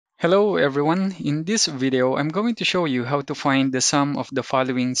Hello everyone, in this video I'm going to show you how to find the sum of the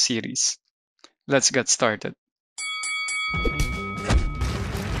following series. Let's get started.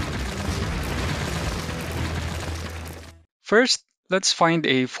 First, let's find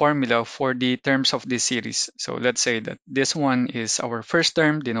a formula for the terms of this series. So let's say that this one is our first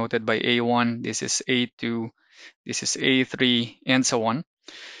term denoted by A1, this is A2, this is A3, and so on.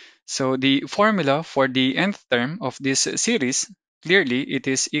 So the formula for the nth term of this series, clearly it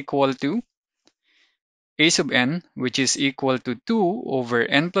is equal to a sub n, which is equal to 2 over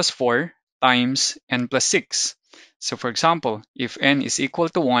n plus 4 times n plus 6. So for example, if n is equal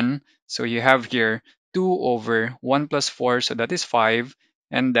to 1, so you have here 2 over 1 plus 4, so that is 5,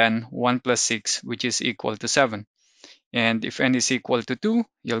 and then 1 plus 6, which is equal to 7. And if n is equal to 2,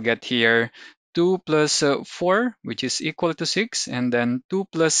 you'll get here 2 plus 4, which is equal to 6, and then 2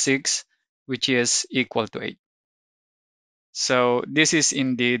 plus 6, which is equal to 8. So this is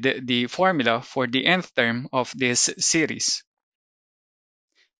indeed the formula for the nth term of this series.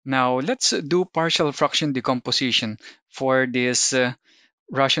 Now let's do partial fraction decomposition for this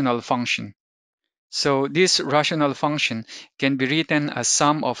rational function. So this rational function can be written as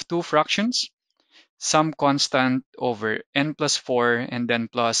sum of two fractions, some constant over n plus 4 and then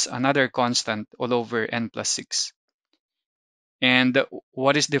plus another constant all over n plus 6. And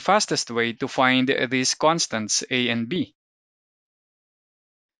what is the fastest way to find these constants a and b?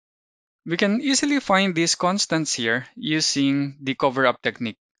 We can easily find these constants here using the cover-up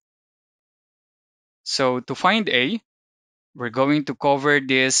technique. So to find a, we're going to cover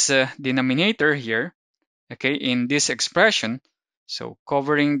this denominator here, okay, in this expression. So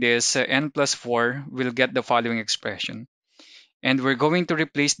covering this n plus 4, we'll get the following expression. And we're going to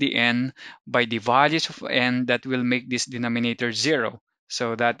replace the n by the values of n that will make this denominator 0.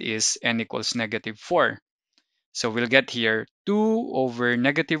 So that is n equals negative 4. So we'll get here 2 over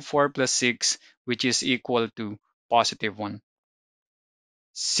negative 4 plus 6, which is equal to positive 1.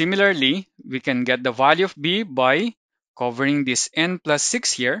 Similarly, we can get the value of b by covering this n plus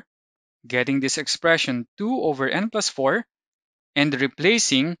 6 here, getting this expression 2 over n plus 4, and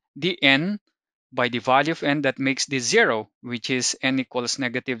replacing the n by the value of n that makes this 0, which is n equals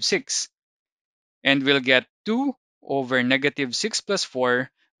negative 6. And we'll get 2 over negative 6 plus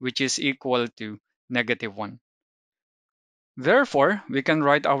 4, which is equal to negative 1. Therefore, we can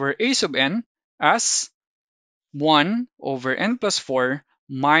write our a sub n as 1 over n plus 4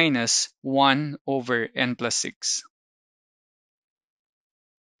 minus 1 over n plus 6.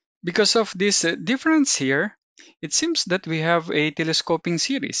 Because of this difference here, it seems that we have a telescoping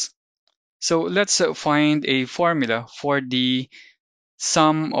series. So let's find a formula for the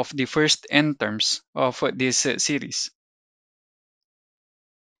sum of the first n terms of this series.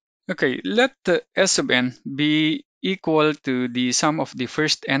 Okay, let s sub n be equal to the sum of the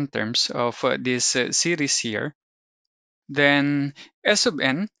first n terms of this series here. Then s sub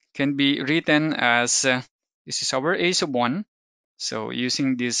n can be written as this is our a sub 1. So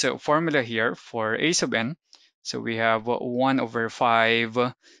using this formula here for a sub n, so we have 1 over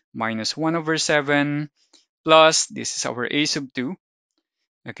 5 minus 1 over 7 plus this is our a sub 2.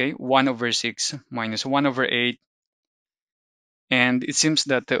 Okay, 1 over 6 minus 1 over 8. And it seems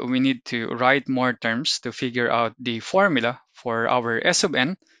that we need to write more terms to figure out the formula for our s sub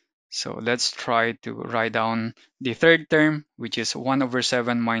n. So let's try to write down the third term, which is 1 over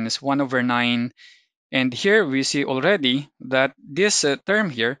 7 minus 1 over 9. And here we see already that this term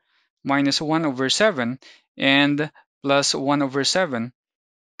here, minus 1 over 7 and plus 1 over 7,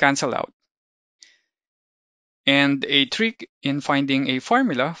 cancel out. And a trick in finding a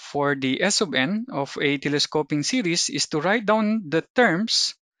formula for the s sub n of a telescoping series is to write down the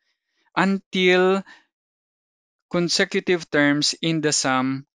terms until consecutive terms in the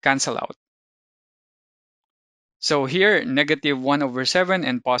sum cancel out. So here, negative 1 over 7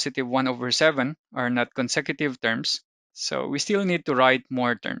 and positive 1 over 7 are not consecutive terms. So we still need to write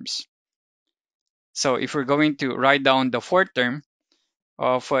more terms. So if we're going to write down the fourth term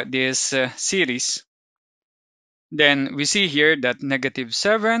of this series, then we see here that negative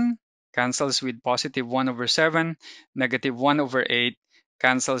 7 cancels with positive 1 over 7, negative 1 over 8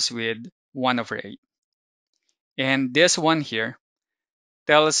 cancels with 1 over 8. And this one here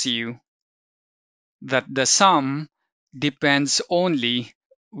tells you that the sum depends only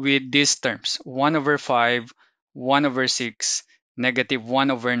with these terms, 1 over 5, 1 over 6, negative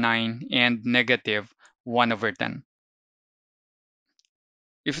 1 over 9, and negative 1 over 10.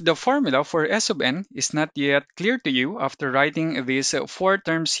 If the formula for s sub n is not yet clear to you after writing these four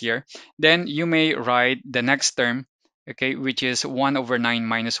terms here, then you may write the next term, okay, which is 1 over 9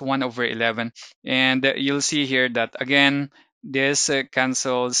 minus 1 over 11. And you'll see here that again, this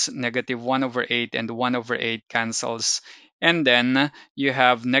cancels negative 1 over 8 and 1 over 8 cancels. And then you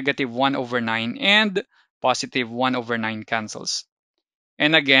have negative 1 over 9 and positive 1 over 9 cancels.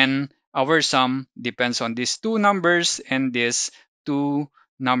 And again, our sum depends on these two numbers and these two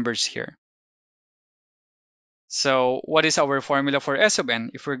numbers here. So what is our formula for S of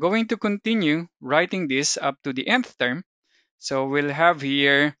n? If we're going to continue writing this up to the nth term, so we'll have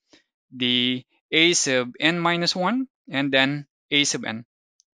here the a sub n minus 1 and then a sub n.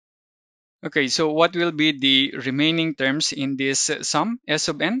 Okay, so what will be the remaining terms in this sum, S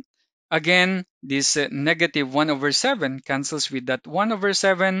of n? Again, this negative 1 over 7 cancels with that 1 over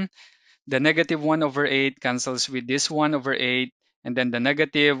 7. The negative 1 over 8 cancels with this 1 over 8. And then the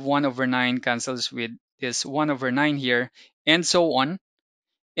negative 1 over 9 cancels with this 1 over 9 here, and so on.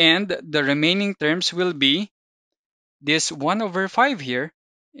 And the remaining terms will be this 1 over 5 here,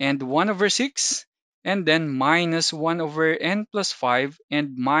 and 1 over 6, and then minus 1 over n plus 5,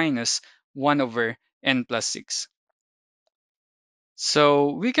 and minus 1 over n plus 6.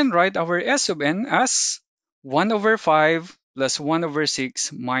 So we can write our S of n as 1 over 5 plus 1 over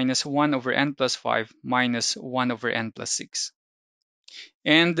 6 minus 1 over n plus 5 minus 1 over n plus 6.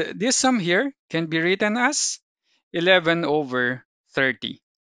 And this sum here can be written as 11 over 30.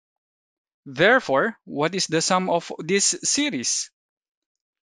 Therefore, what is the sum of this series?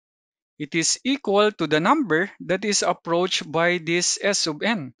 It is equal to the number that is approached by this S of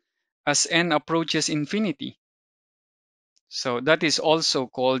n as n approaches infinity. So that is also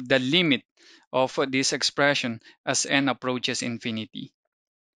called the limit of this expression as n approaches infinity.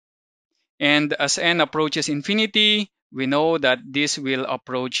 And as n approaches infinity, we know that this will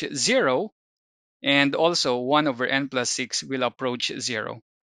approach 0, and also 1 over n plus 6 will approach 0.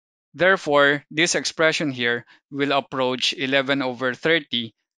 Therefore, this expression here will approach 11 over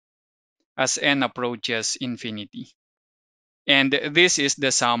 30 as n approaches infinity. And this is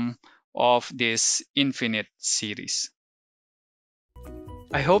the sum of this infinite series.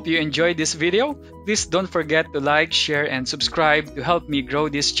 I hope you enjoyed this video. Please don't forget to like, share, and subscribe to help me grow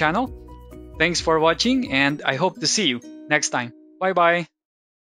this channel. Thanks for watching, and I hope to see you next time. Bye bye.